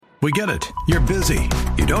We get it. You're busy.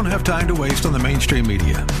 You don't have time to waste on the mainstream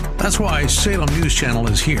media. That's why Salem News Channel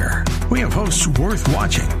is here. We have hosts worth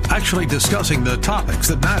watching, actually discussing the topics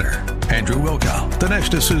that matter. Andrew Wilkow,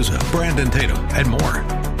 Dinesh D'Souza, Brandon Tatum, and more.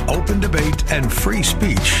 Open debate and free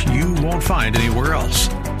speech you won't find anywhere else.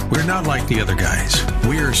 We're not like the other guys.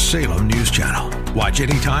 We're Salem News Channel. Watch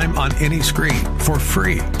anytime on any screen for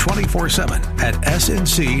free 24/7 at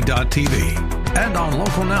snc.tv and on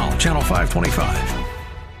Local Now, Channel 525.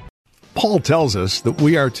 Paul tells us that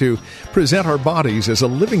we are to present our bodies as a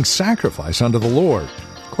living sacrifice unto the Lord.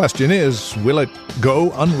 Question is, will it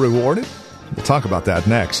go unrewarded? We'll talk about that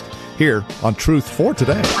next, here on Truth for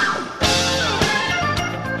Today.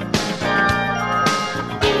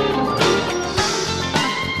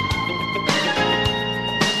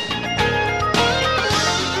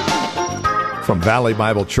 From Valley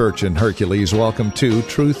Bible Church in Hercules, welcome to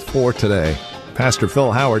Truth for Today. Pastor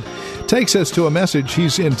Phil Howard takes us to a message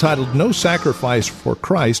he's entitled, No Sacrifice for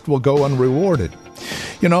Christ Will Go Unrewarded.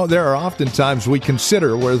 You know, there are often times we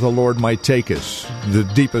consider where the Lord might take us, the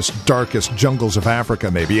deepest, darkest jungles of Africa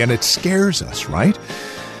maybe, and it scares us, right?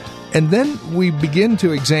 And then we begin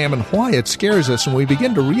to examine why it scares us, and we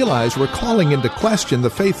begin to realize we're calling into question the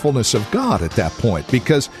faithfulness of God at that point,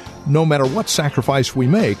 because no matter what sacrifice we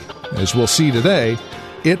make, as we'll see today,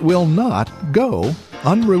 it will not go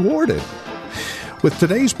unrewarded. With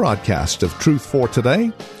today's broadcast of Truth for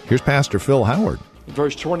Today, here's Pastor Phil Howard. In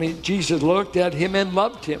verse 20, Jesus looked at him and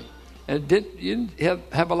loved him. And didn't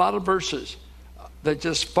have a lot of verses that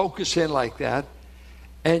just focus in like that.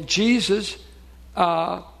 And Jesus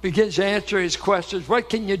begins to answer his questions.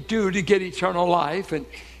 What can you do to get eternal life? And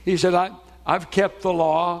he said, I've kept the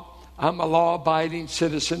law. I'm a law-abiding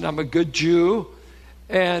citizen. I'm a good Jew.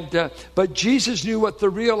 But Jesus knew what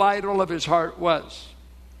the real idol of his heart was.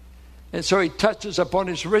 And so he touches upon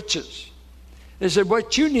his riches. He said,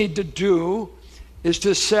 what you need to do is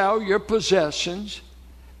to sell your possessions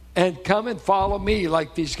and come and follow me,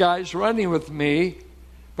 like these guys running with me.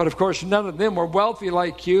 But of course, none of them were wealthy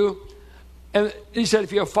like you. And he said,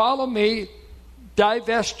 if you follow me,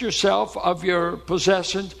 divest yourself of your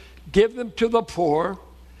possessions, give them to the poor.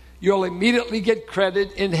 You'll immediately get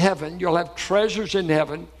credit in heaven. You'll have treasures in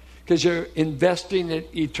heaven because you're investing in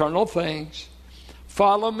eternal things.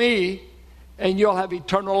 Follow me, and you'll have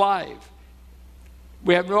eternal life.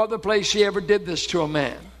 We have no other place he ever did this to a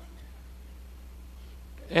man.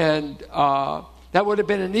 And that would have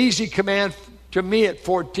been an easy command to me at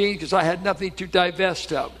 14 because I had nothing to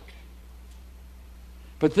divest of.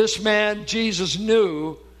 But this man, Jesus,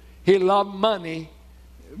 knew he loved money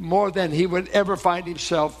more than he would ever find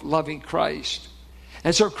himself loving Christ.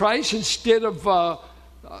 And so Christ, instead of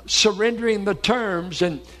surrendering the terms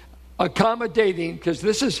and accommodating, because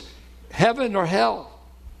this is heaven or hell.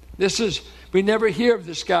 We never hear of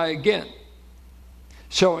this guy again.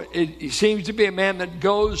 So he seems to be a man that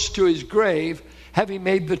goes to his grave having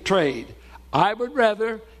made the trade. I would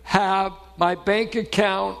rather have my bank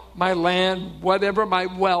account, my land, whatever my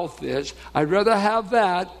wealth is. I'd rather have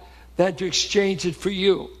that than to exchange it for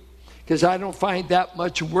you, because I don't find that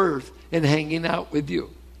much worth in hanging out with you.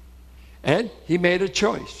 And he made a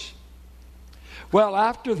choice. Well,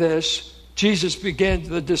 after this, Jesus begins,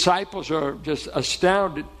 the disciples are just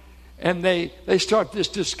astounded, and they start this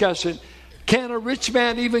discussion, can a rich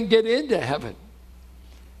man even get into heaven?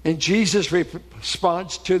 And Jesus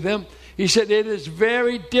responds to them. He said, it is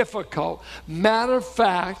very difficult. Matter of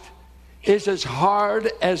fact, it's as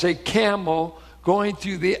hard as a camel going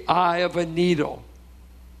through the eye of a needle.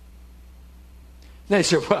 And they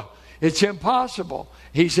said, well, it's impossible.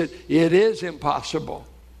 He said, it is impossible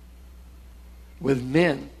with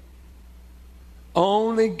men.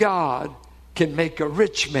 Only God can make a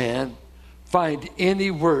rich man find any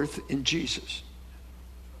worth in Jesus.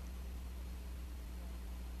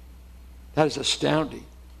 That is astounding.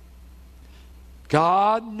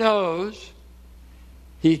 God knows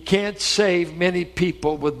he can't save many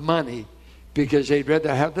people with money because they'd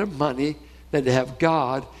rather have their money than to have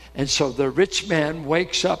God. And so the rich man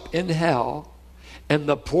wakes up in hell, and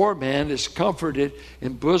the poor man is comforted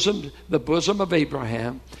in the bosom of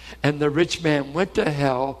Abraham, and the rich man went to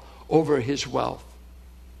hell over his wealth.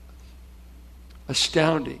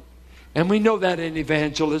 Astounding. And we know that in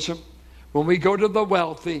evangelism. When we go to the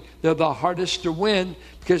wealthy, they're the hardest to win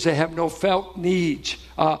because they have no felt needs.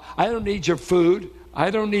 I don't need your food. I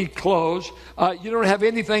don't need clothes. You don't have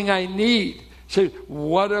anything I need. So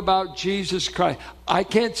what about Jesus Christ? I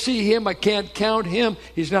can't see him. I can't count him.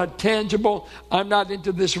 He's not tangible. I'm not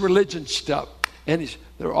into this religion stuff. And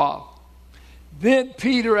they're off. Then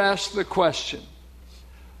Peter asked the question,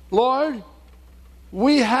 Lord,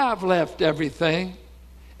 we have left everything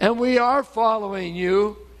and we are following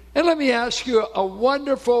you. And let me ask you a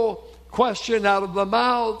wonderful question out of the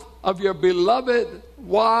mouth of your beloved,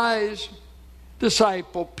 wise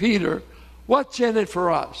disciple, Peter. What's in it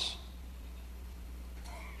for us?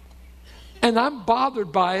 And I'm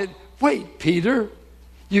bothered by it. Wait, Peter,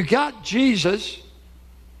 you got Jesus.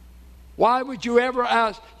 Why would you ever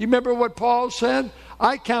ask? You remember what Paul said?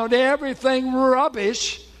 I count everything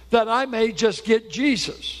rubbish that I may just get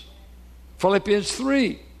Jesus. Philippians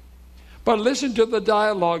 3. But listen to the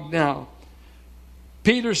dialogue now.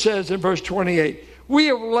 Peter says in verse 28, we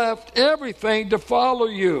have left everything to follow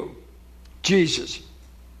you, Jesus.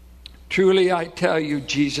 Truly I tell you,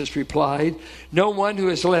 Jesus replied, no one who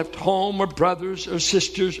has left home or brothers or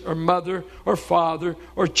sisters or mother or father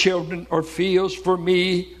or children or fields for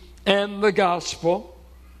me and the gospel,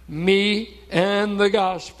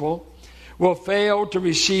 will fail to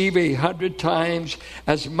receive 100 times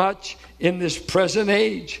as much in this present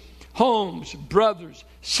age. Homes, brothers,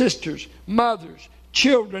 sisters, mothers,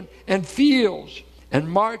 children, and fields. And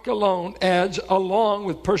Mark alone adds, along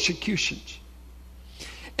with persecutions.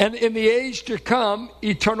 And in the age to come,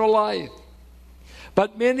 eternal life.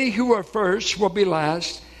 But many who are first will be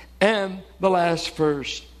last, and the last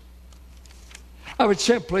first. I would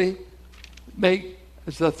simply make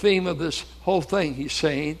as the theme of this whole thing he's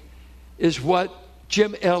saying is what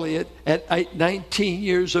Jim Elliot, at 19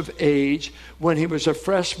 years of age, when he was a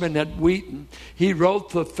freshman at Wheaton, he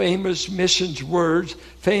wrote the famous missions words,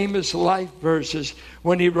 famous life verses,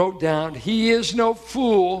 when he wrote down, he is no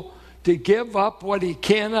fool to give up what he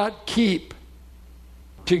cannot keep,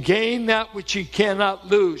 to gain that which he cannot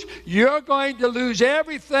lose. You're going to lose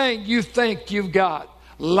everything you think you've got.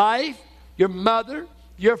 Life, your mother,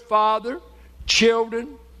 your father,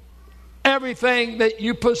 children, everything that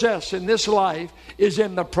you possess in this life is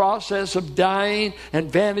in the process of dying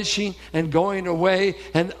and vanishing and going away.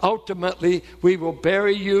 And ultimately, we will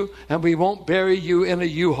bury you, and we won't bury you in a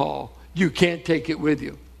U-Haul. You can't take it with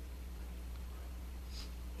you.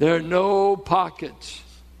 There are no pockets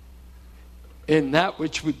in that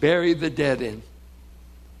which we bury the dead in.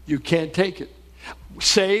 You can't take it.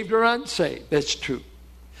 Saved or unsaved, that's true.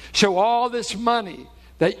 So all this money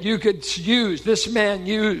that you could use, this man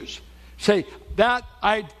used, say, that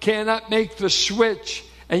I cannot make the switch,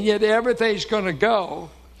 and yet everything's going to go.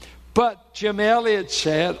 But Jim Elliot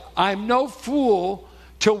said, I'm no fool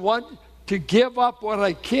to want to give up what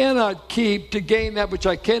I cannot keep to gain that which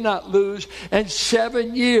I cannot lose. And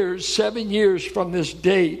 7 years from this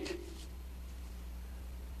date,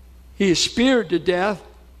 he is speared to death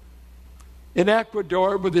in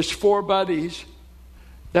Ecuador with his 4 buddies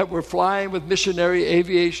that were flying with Missionary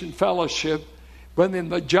Aviation Fellowship when in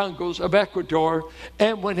the jungles of Ecuador.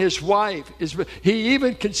 And when his wife, he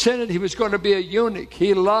even consented he was going to be a eunuch.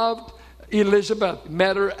 He loved Elizabeth,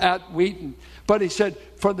 met her at Wheaton. But he said,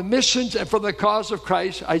 for the missions and for the cause of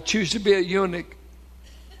Christ, I choose to be a eunuch.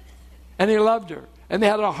 And he loved her. And they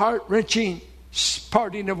had a heart-wrenching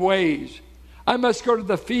parting of ways. I must go to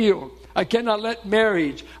the field. I cannot let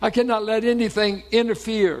marriage, I cannot let anything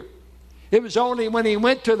interfere. It was only when he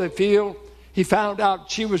went to the field, he found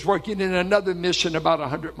out she was working in another mission about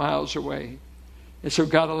 100 miles away. And so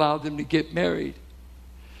God allowed them to get married.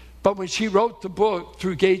 But when she wrote the book,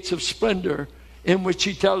 Through Gates of Splendor, in which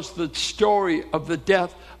she tells the story of the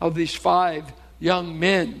death of these 5 young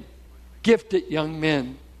men, gifted young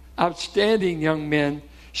men, outstanding young men,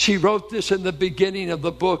 she wrote this in the beginning of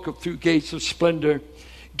the book of Through Gates of Splendor.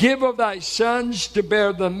 Give of thy sons to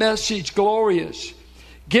bear the message glorious.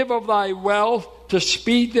 Give of thy wealth to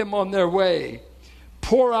speed them on their way.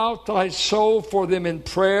 Pour out thy soul for them in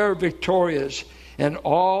prayer victorious. And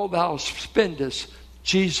all thou spendest,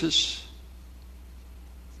 Jesus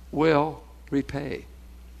will repay.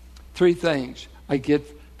 3 things I get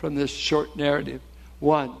from this short narrative.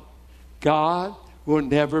 1, God will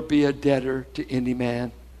never be a debtor to any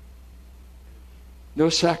man. No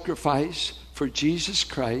sacrifice for Jesus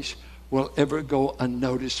Christ will ever go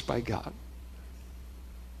unnoticed by God.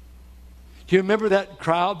 Do you remember that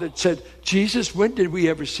crowd that said, Jesus, when did we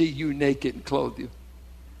ever see you naked and clothe you?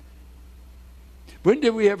 When did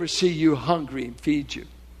we ever see you hungry and feed you?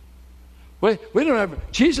 We don't ever,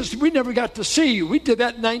 Jesus, we never got to see you. We did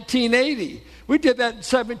that in 1980. We did that in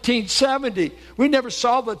 1770. We never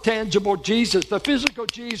saw the tangible Jesus, the physical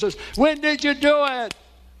Jesus. When did you do it?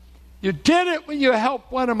 You did it when you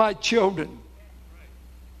helped one of my children.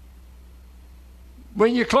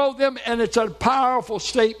 When you clothe them, and it's a powerful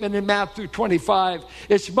statement in Matthew 25.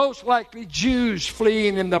 It's most likely Jews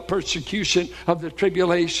fleeing in the persecution of the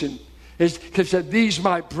tribulation. Because said, these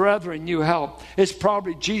my brethren you help. It's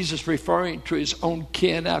probably Jesus referring to his own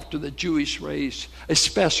kin after the Jewish race,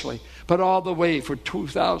 especially. But all the way for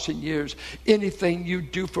 2,000 years, anything you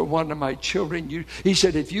do for one of my children, he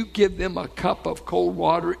said, if you give them a cup of cold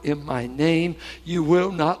water in my name, you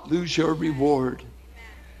will not lose your reward.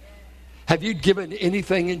 Have you given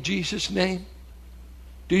anything in Jesus' name?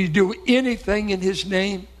 Do you do anything in his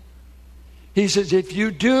name? He says, if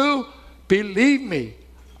you do, believe me,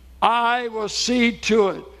 I will see to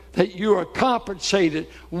it that you are compensated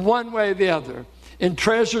one way or the other. In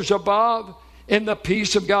treasures above, in the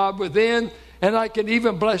peace of God within, and I can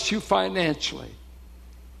even bless you financially.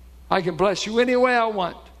 I can bless you any way I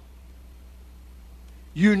want.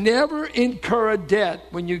 You never incur a debt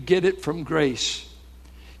when you get it from grace.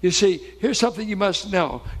 You see, here's something you must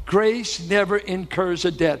know. Grace never incurs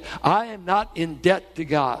a debt. I am not in debt to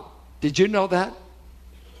God. Did you know that?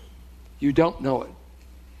 You don't know it.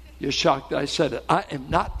 You're shocked that I said it. I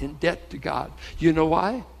am not in debt to God. You know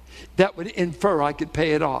why? That would infer I could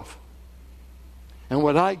pay it off. And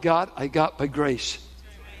what I got by grace.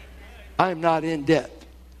 I am not in debt.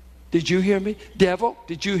 Did you hear me? Devil,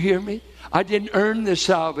 did you hear me? I didn't earn this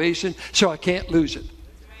salvation, so I can't lose it.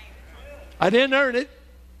 I didn't earn it.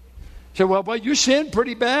 So, well, you sinned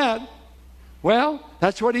pretty bad. Well,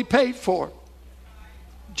 that's what he paid for.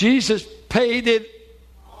 Jesus paid it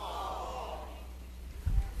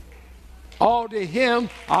all to him.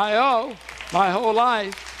 I owe my whole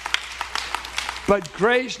life. But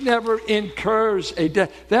grace never incurs a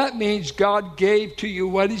debt. That means God gave to you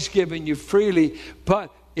what he's given you freely,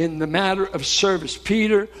 but in the matter of service.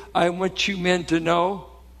 Peter, I want you men to know,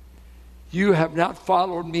 you have not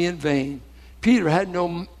followed me in vain. Peter had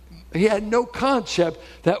no concept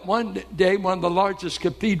that one day one of the largest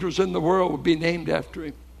cathedrals in the world would be named after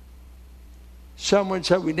him. Someone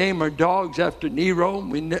said we name our dogs after Nero,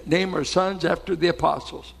 and we name our sons after the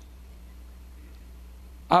apostles.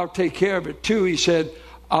 I'll take care of it too. He said,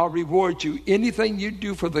 I'll reward you. Anything you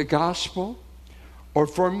do for the gospel or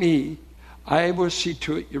for me, I will see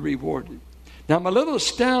to it you're rewarded. Now I'm a little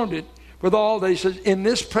astounded with all they said in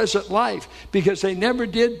this present life, because they never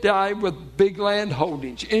did die with big land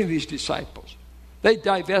holdings, any of these disciples. They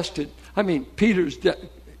divested. I mean, Peter's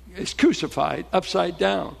is crucified upside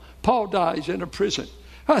down. Paul dies in a prison.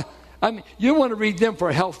 I mean, you want to read them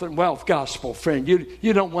for health and wealth gospel, friend.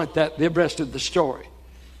 You don't want that, the rest of the story.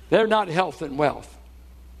 They're not health and wealth.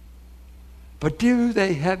 But do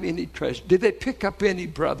they have any treasure? Did they pick up any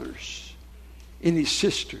brothers, any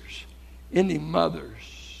sisters, any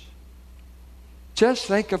mothers? Just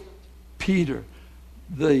think of Peter,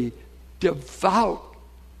 the devout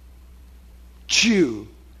Jew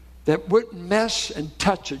that wouldn't mess and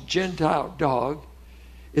touch a Gentile dog,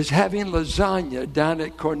 is having lasagna down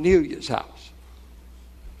at Cornelius' house.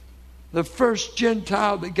 The first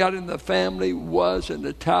Gentile that got in the family was an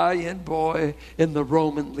Italian boy in the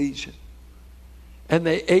Roman legion. And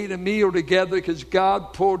they ate a meal together because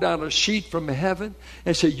God pulled down a sheet from heaven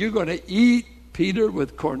and said, you're going to eat, Peter,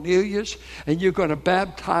 with Cornelius, and you're going to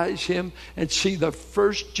baptize him and see the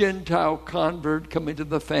first Gentile convert come into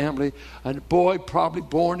the family. A boy probably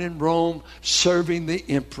born in Rome serving the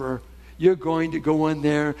emperor. You're going to go in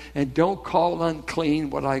there and don't call unclean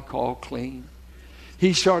what I call clean.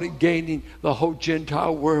 He started gaining the whole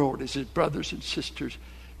Gentile world as his brothers and sisters,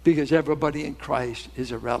 because everybody in Christ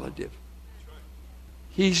is a relative.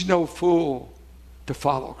 He's no fool to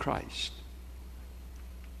follow Christ.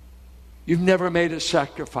 You've never made a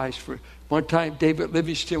sacrifice for. One time David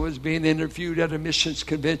Livingston was being interviewed at a missions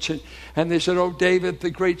convention, and they said, oh, David, the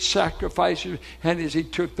great sacrificer. And as he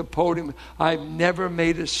took the podium, I've never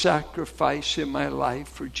made a sacrifice in my life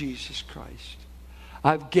for Jesus Christ.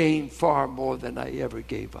 I've gained far more than I ever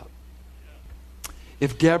gave up.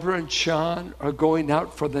 If Deborah and Sean are going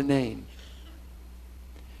out for the name,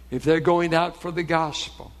 if they're going out for the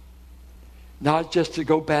gospel, not just to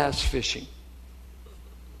go bass fishing,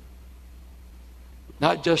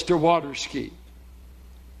 not just to water ski,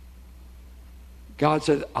 God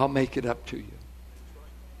said, I'll make it up to you.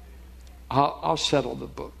 I'll settle the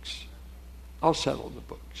books. I'll settle the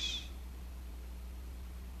books.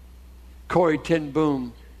 Corrie ten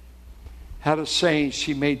Boom had a saying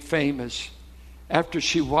she made famous after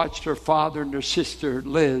she watched her father and her sister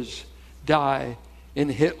Liz die in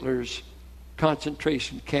Hitler's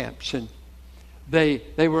concentration camps. And they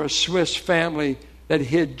were a Swiss family that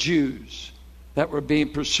hid Jews that were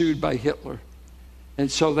being pursued by Hitler. And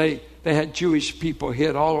so they had Jewish people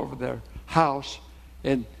hid all over their house,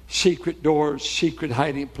 in secret doors, secret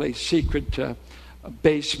hiding place, secret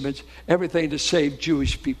basements, everything to save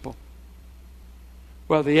Jewish people.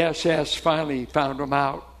 Well, the SS finally found them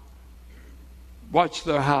out. watched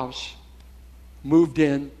their house, moved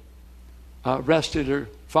in, arrested her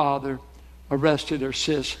father, arrested her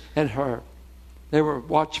sis and her. They were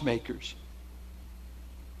watchmakers.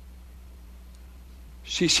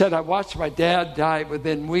 She said, I watched my dad die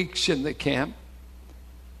within weeks in the camp,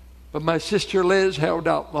 but my sister Liz held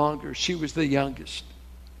out longer. She was the youngest.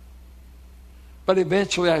 But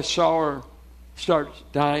eventually I saw her start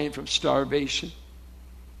dying from starvation,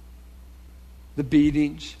 the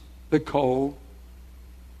beatings, the cold,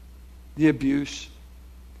 the abuse.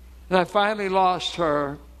 And I finally lost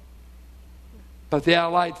her, but the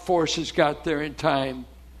Allied forces got there in time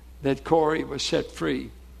that Corrie was set free.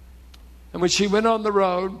 And when she went on the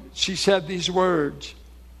road, she said these words,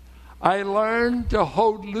 I learned to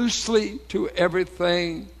hold loosely to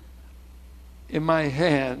everything in my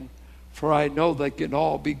hand, for I know they can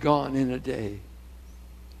all be gone in a day.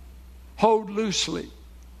 Hold loosely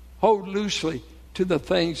to the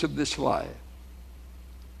things of this life.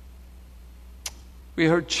 We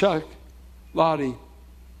heard Chuck Lottie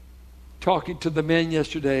talking to the men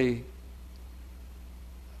yesterday.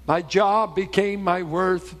 My job became my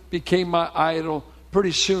worth, became my idol.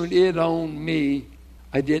 Pretty soon it owned me.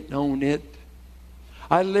 I didn't own it.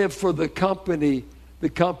 I lived for the company. The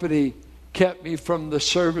company kept me from the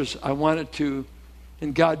service I wanted to.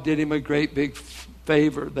 And God did him a great big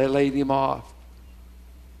favor. They laid him off.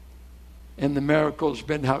 And the miracle has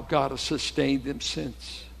been how God has sustained him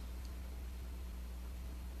since.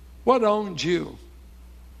 What owned you?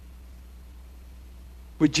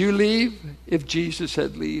 Would you leave if Jesus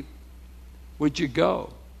said leave? Would you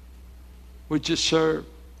go? Would you serve?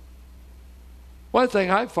 One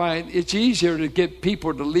thing I find, it's easier to get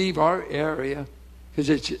people to leave our area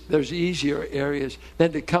because there's easier areas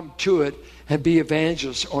than to come to it and be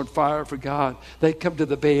evangelists on fire for God. They come to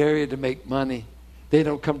the Bay Area to make money. They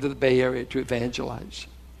don't come to the Bay Area to evangelize.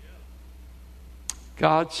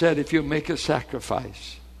 God said, if you make a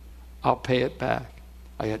sacrifice, I'll pay it back.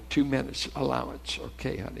 I got 2 minutes allowance.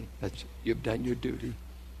 Okay, honey, you've done your duty.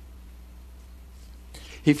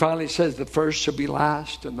 He finally says the first shall be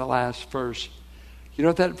last and the last first. You know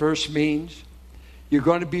what that verse means? You're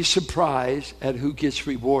going to be surprised at who gets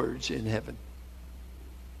rewards in heaven.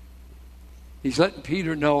 He's letting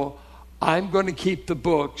Peter know, I'm going to keep the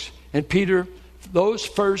books. And Peter, those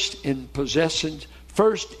first in possessions,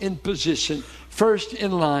 first in position, first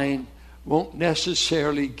in line, won't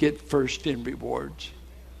necessarily get first in rewards.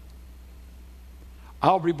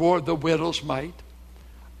 I'll reward the widow's mite.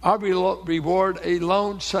 I'll reward a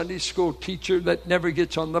lone Sunday school teacher that never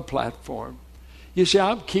gets on the platform. You see,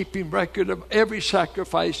 I'm keeping record of every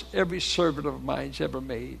sacrifice every servant of mine's ever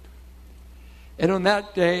made. And on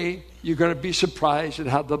that day, you're going to be surprised at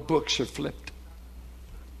how the books are flipped.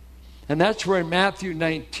 And that's where in Matthew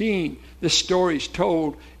 19, the story's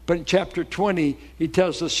told. But in chapter 20, he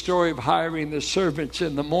tells the story of hiring the servants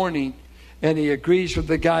in the morning. And he agrees with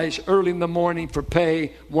the guys early in the morning for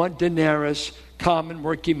pay, 1 denarius, common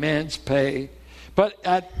working man's pay. But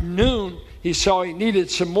at noon, he saw he needed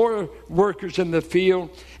some more workers in the field,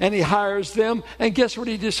 and he hires them. And guess what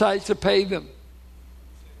he decides to pay them?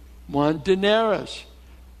 1 denarius.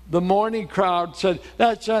 The morning crowd said,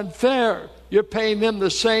 that's unfair. You're paying them the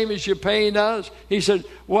same as you're paying us. He said,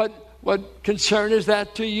 what concern is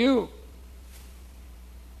that to you?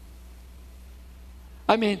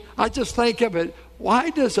 I mean, I just think of it. Why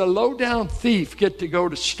does a low-down thief get to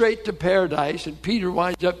go straight to paradise and Peter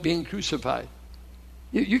winds up being crucified?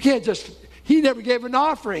 You can't just... He never gave an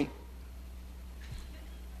offering.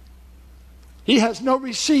 He has no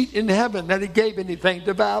receipt in heaven that he gave anything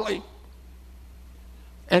to Valley.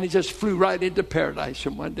 And he just flew right into paradise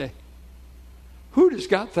in one day. Who does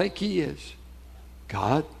God think he is?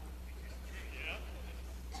 God.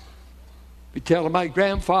 We tell my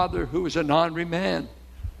grandfather, who was an honorary man,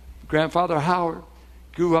 Grandfather Howard,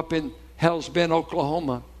 grew up in Hells Bend,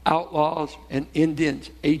 Oklahoma. Outlaws and Indians.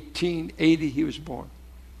 1880 he was born.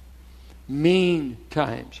 Mean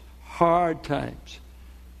times, hard times.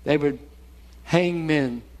 They would hang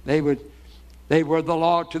men. They were the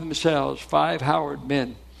law to themselves. 5 Howard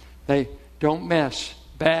men. They don't mess.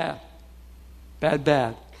 Bad.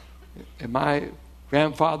 And my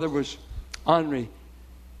grandfather was ornery.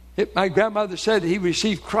 My grandmother said he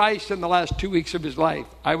received Christ in the last 2 weeks of his life.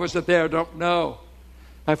 I wasn't there, don't know.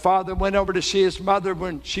 My father went over to see his mother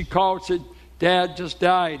when she called, said, Dad just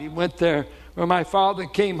died. He went there. When my father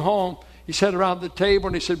came home, he sat around the table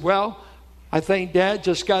and he said, well, I think Dad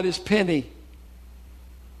just got his penny.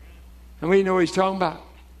 And we know what he's talking about.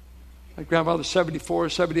 My grandfather's 74,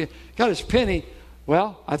 70, got his penny.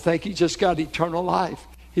 Well, I think he just got eternal life.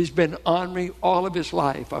 He's been ornery all of his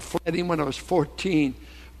life. I fled him when I was 14.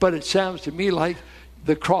 But it sounds to me like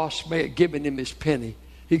the cross may have given him his penny.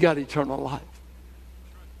 He got eternal life.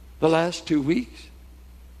 The last 2 weeks.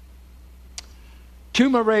 2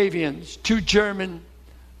 Moravians,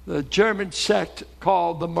 the German sect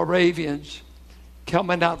called the Moravians,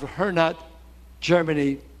 coming out of Hernat,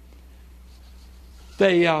 Germany.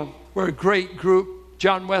 They were a great group.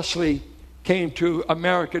 John Wesley came to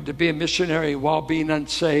America to be a missionary while being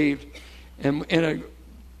unsaved. And in an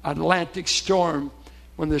Atlantic storm,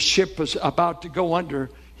 when the ship was about to go under,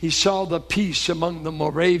 he saw the peace among the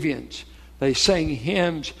Moravians. They sang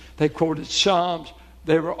hymns. They quoted Psalms.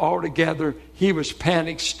 They were all together. He was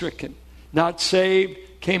panic-stricken. Not saved.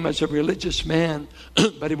 Came as a religious man,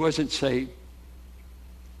 but he wasn't saved.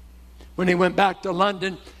 When he went back to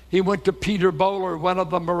London, he went to Peter Bowler, one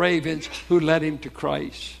of the Moravians, who led him to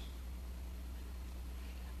Christ.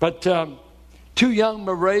 But 2 young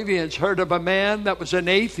Moravians heard of a man that was an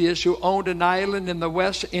atheist who owned an island in the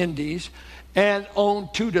West Indies and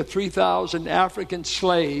owned 2,000 to 3,000 African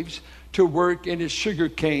slaves to work in his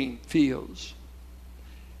sugarcane fields.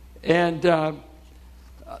 And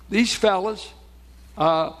these fellas,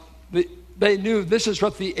 they knew this is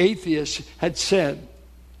what the atheists had said.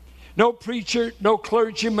 No preacher, no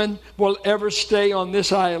clergyman will ever stay on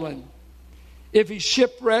this island. If he's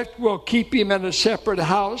shipwrecked, we'll keep him in a separate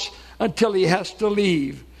house until he has to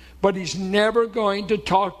leave. But he's never going to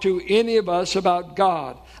talk to any of us about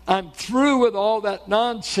God. I'm through with all that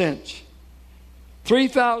nonsense.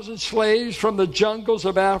 3,000 slaves from the jungles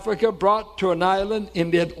of Africa brought to an island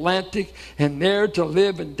in the Atlantic and there to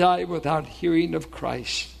live and die without hearing of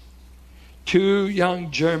Christ. 2 young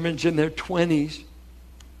Germans in their 20s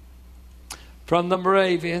from the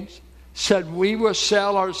Moravians said, we will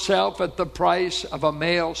sell ourselves at the price of a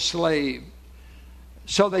male slave.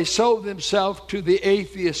 So they sold themselves to the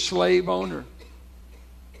atheist slave owner.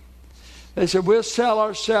 They said, we'll sell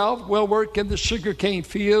ourselves, we'll work in the sugarcane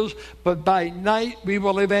fields, but by night we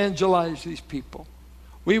will evangelize these people.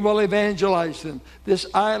 We will evangelize them. This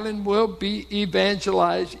island will be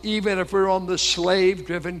evangelized even if we're on the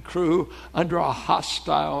slave-driven crew under a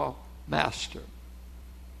hostile master.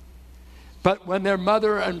 But when their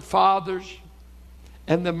mother and fathers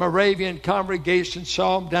and the Moravian congregation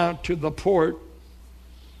saw them down to the port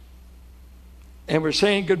and were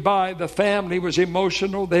saying goodbye, the family was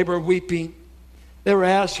emotional. They were weeping. They were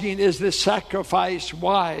asking, is this sacrifice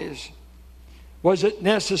wise? Was it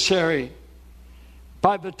necessary?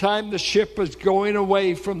 By the time the ship was going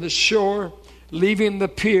away from the shore, leaving the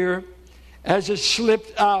pier, as it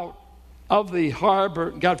slipped out of the harbor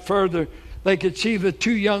and got further, they could see the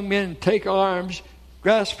 2 young men take arms,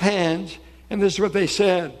 grasp hands, and this is what they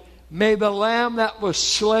said. May the Lamb that was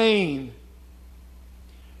slain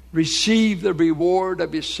receive the reward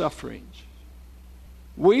of his sufferings.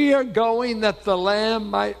 We are going that the Lamb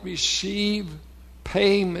might receive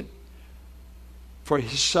payment for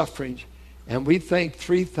his sufferings. And we think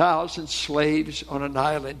 3,000 slaves on an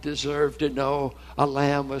island deserve to know a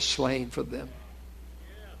lamb was slain for them.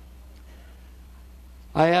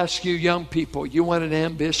 I ask you, young people, you want an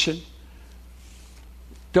ambition?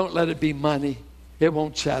 Don't let it be money. It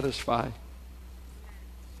won't satisfy.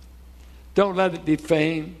 Don't let it be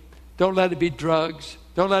fame. Don't let it be drugs.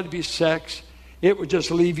 Don't let it be sex. It will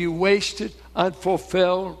just leave you wasted,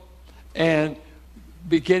 unfulfilled, and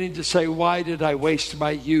beginning to say, why did I waste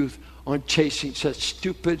my youth on chasing such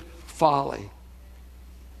stupid folly?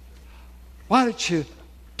 Why don't you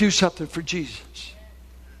do something for Jesus?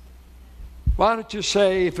 Why don't you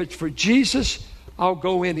say, if it's for Jesus, I'll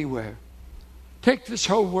go anywhere. Take this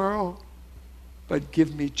whole world, but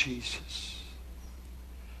give me Jesus.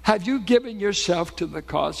 Have you given yourself to the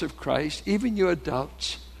cause of Christ, even you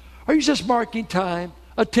adults? Are you just marking time?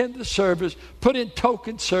 Attend the service, put in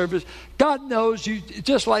token service. God knows you,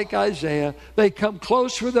 just like Isaiah. They come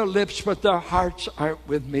close with their lips, but their hearts aren't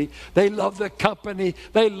with me. They love the company.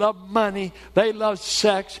 They love money. They love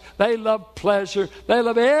sex. They love pleasure. They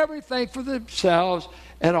love everything for themselves.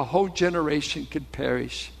 And a whole generation could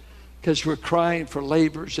perish because we're crying for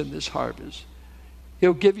laborers in this harvest.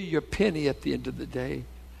 He'll give you your penny at the end of the day,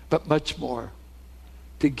 but much more.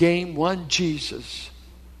 To gain one Jesus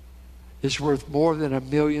is worth more than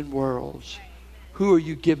 1,000,000 worlds. Who are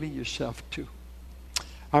you giving yourself to?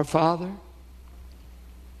 Our Father,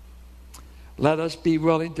 let us be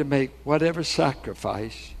willing to make whatever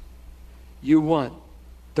sacrifice you want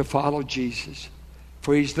to follow Jesus.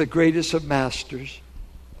 For he's the greatest of masters.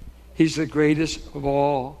 He's the greatest of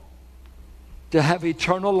all. To have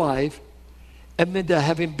eternal life, and then to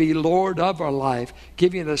have him be Lord of our life,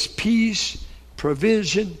 giving us peace,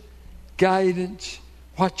 provision, guidance,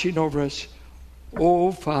 watching over us.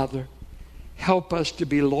 Oh, Father, help us to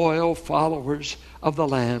be loyal followers of the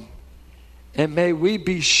Lamb. And may we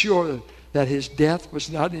be sure that his death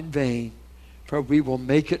was not in vain, for we will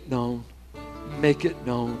make it known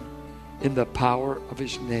in the power of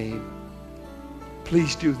his name.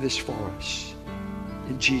 Please do this for us.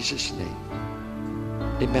 In Jesus' name,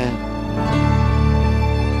 amen.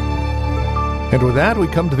 And with that, we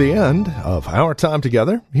come to the end of our time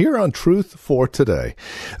together here on Truth for Today,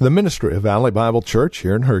 the ministry of Valley Bible Church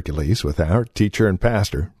here in Hercules with our teacher and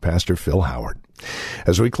pastor, Pastor Phil Howard.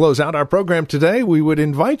 As we close out our program today, we would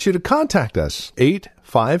invite you to contact us,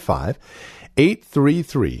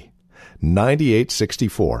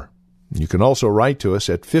 855-833-9864. You can also write to us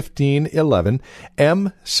at 1511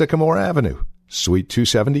 M. Sycamore Avenue, Suite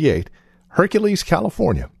 278, Hercules,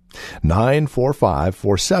 California.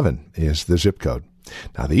 94547 is the zip code.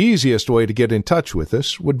 Now, the easiest way to get in touch with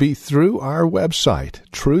us would be through our website,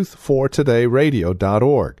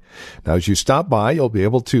 truthfortodayradio.org. Now, as you stop by, you'll be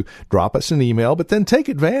able to drop us an email, but then take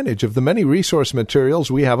advantage of the many resource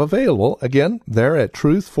materials we have available, again, there at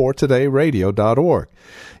truthfortodayradio.org.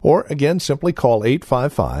 Or, again, simply call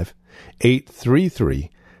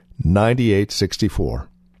 855-833-9864.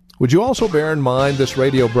 Would you also bear in mind this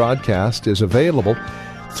radio broadcast is available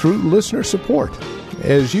through listener support?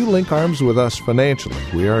 As you link arms with us financially,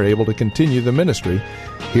 we are able to continue the ministry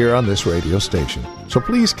here on this radio station. So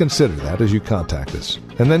please consider that as you contact us.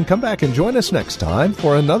 And then come back and join us next time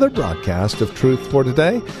for another broadcast of Truth for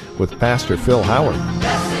Today with Pastor Phil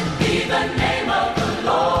Howard.